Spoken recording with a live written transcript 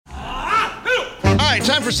right,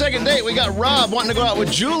 time for second date. We got Rob wanting to go out with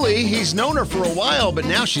Julie. He's known her for a while, but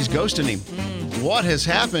now she's ghosting him. What has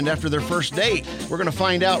happened after their first date? We're going to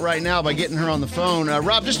find out right now by getting her on the phone.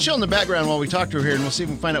 Rob, just chill in the background while we talk to her here, and we'll see if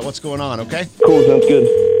we can find out what's going on, okay? Cool, sounds good.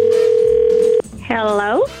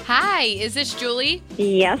 Hello? Hi, is this Julie?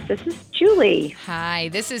 Yes, this is Julie. Hi,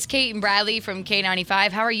 this is Cait and Bradley from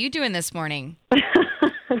K95. How are you doing this morning?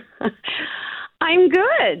 I'm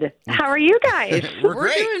good. How are you guys? We're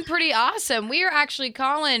great. doing pretty awesome. We are actually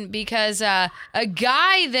calling because a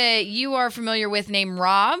guy that you are familiar with named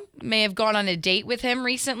Rob may have gone on a date with him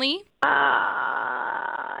recently.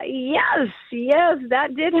 Yes,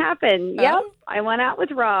 that did happen. Oh. Yep, I went out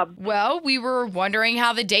with Rob. Well, we were wondering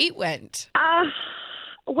how the date went.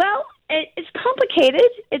 Well, it's complicated.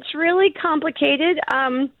 It's really complicated.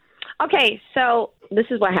 Okay, so this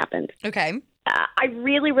is what happened. Okay. I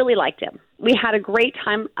really, really liked him. We had a great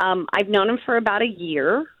time. I've known him for about a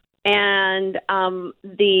year, and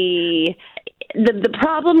the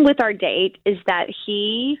problem with our date is that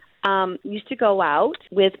he used to go out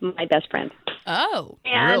with my best friend. Oh.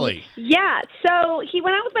 And Really? Yeah. So he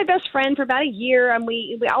went out with my best friend for about a year, and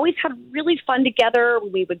we always had really fun together.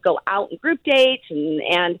 We would go out on group dates,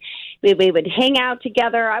 and we would hang out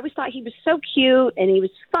together. I always thought he was so cute, and he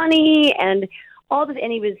was funny, and all this,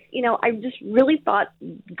 and he was, I just really thought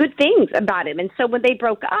good things about him. And so when they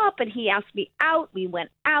broke up and he asked me out, we went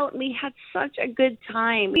out and we had such a good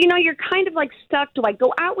time. You're kind of like stuck. Do I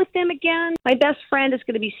go out with them again? My best friend is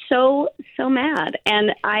going to be so mad.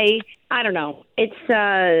 And I don't know. It's,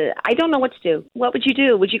 I don't know what to do. What would you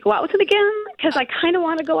do? Would you go out with him again? Because I kind of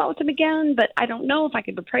want to go out with him again, but I don't know if I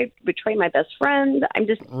could betray my best friend. I'm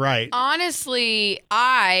just... Right. Honestly,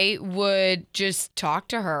 I would just talk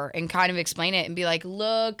to her and kind of explain it and be like,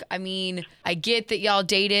 look, I mean, I get that y'all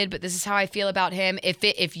dated, but this is how I feel about him.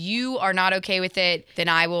 If you are not okay with it, then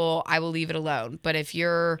I will leave it alone. But if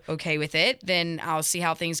you're okay with it, then I'll see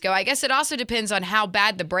how things go. I guess it also depends on how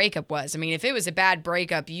bad the breakup was. I mean, if it was a bad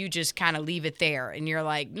breakup, you just kind of leave it there and you're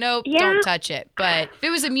like, nope, don't touch it. But if it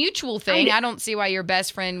was a mutual thing, I don't see why your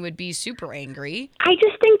best friend would be super angry. I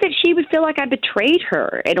just think that she would feel like I betrayed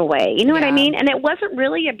her in a way. You know what I mean? And it wasn't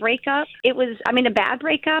really a breakup. It was, a bad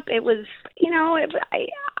breakup. It was,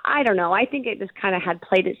 I don't know. I think it just kind of had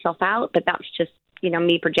played itself out, but that's just,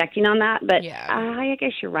 me projecting on that. But I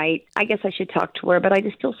guess you're right. I guess I should talk to her, but I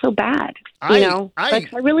just feel so bad. But I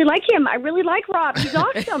really like him. I really like Rob. He's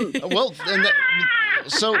awesome. Well,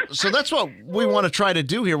 so that's what we want to try to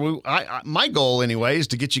do here. My goal, anyway, is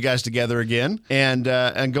to get you guys together again and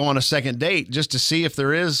go on a second date just to see if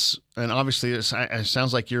there is. And obviously, it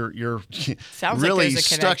sounds like you're really like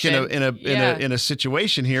stuck in a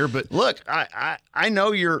situation here. But look, I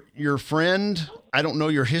know your friend. I don't know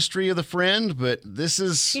your history of the friend, but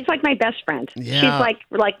she's like my best friend. Yeah.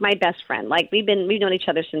 She's like my best friend. Like we've known each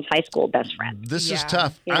other since high school. Best friend. This is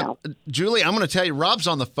tough. Julie, I'm going to tell you, Rob's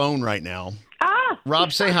on the phone right now.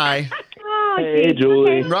 Rob, say hi. Hey,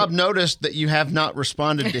 Julie. Okay. Rob noticed that you have not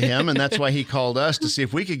responded to him, and that's why he called us to see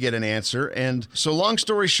if we could get an answer. And so long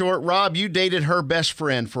story short, Rob, you dated her best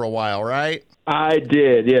friend for a while, right? I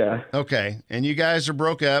did, yeah. Okay. And you guys are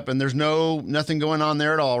broke up, and there's nothing going on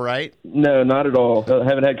there at all, right? No, not at all. I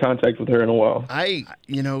haven't had contact with her in a while.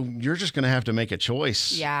 You're just going to have to make a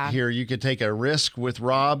choice. Yeah. Here, you could take a risk with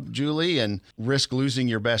Rob, Julie, and risk losing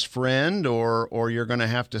your best friend, or you're going to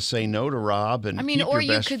have to say no to Rob and keep your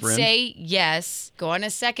best friend. Say yes, go on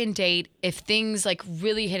a second date. If things like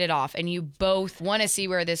really hit it off and you both want to see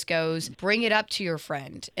where this goes, bring it up to your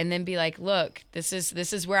friend and then be like, look, this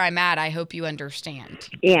is where I'm at. I hope you understand.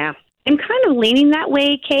 Yeah. I'm kind of leaning that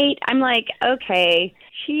way, Cait. I'm like, okay,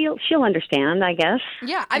 she'll understand, I guess.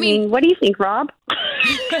 Yeah, I mean, what do you think, Rob?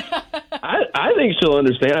 I think she'll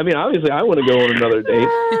understand. I mean, obviously, I want to go on another date.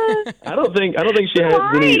 I don't think she has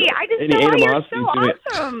any animosity to me.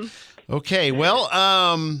 Awesome. Okay, well,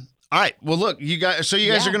 all right. Well, look, you guys are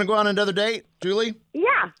going to go on another date, Julie? Yeah.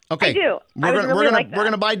 Okay. I do. We're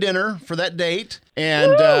gonna buy dinner for that date,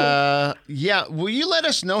 and will you let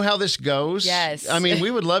us know how this goes? Yes. I mean,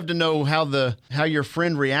 we would love to know how your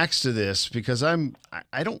friend reacts to this because I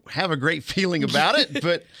don't have a great feeling about it,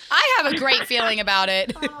 but I have a great feeling about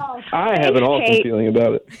it. I have an awesome feeling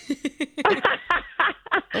about it.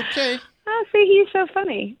 Okay. Oh, see, he's so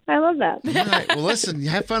funny. I love that. All right. Well, listen,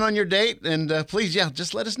 have fun on your date, and please,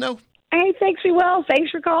 just let us know. Hey, thanks, we will.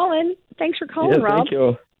 Thanks for calling. Thanks for calling, Rob. Thank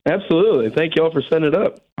you. Absolutely. Thank you all for setting it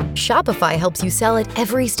up. Shopify helps you sell at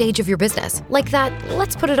every stage of your business. Like that,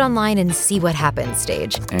 let's put it online and see what happens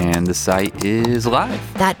stage. And the site is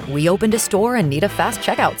live. That we opened a store and need a fast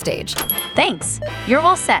checkout stage. Thanks. You're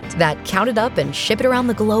all set. That count it up and ship it around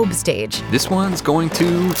the globe stage. This one's going to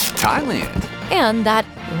Thailand. And that,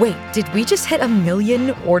 wait, did we just hit 1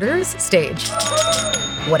 million orders stage?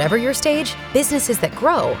 Whatever your stage, businesses that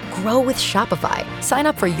grow with Shopify. Sign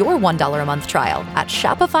up for your $1 a month trial at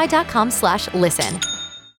shopify.com/listen.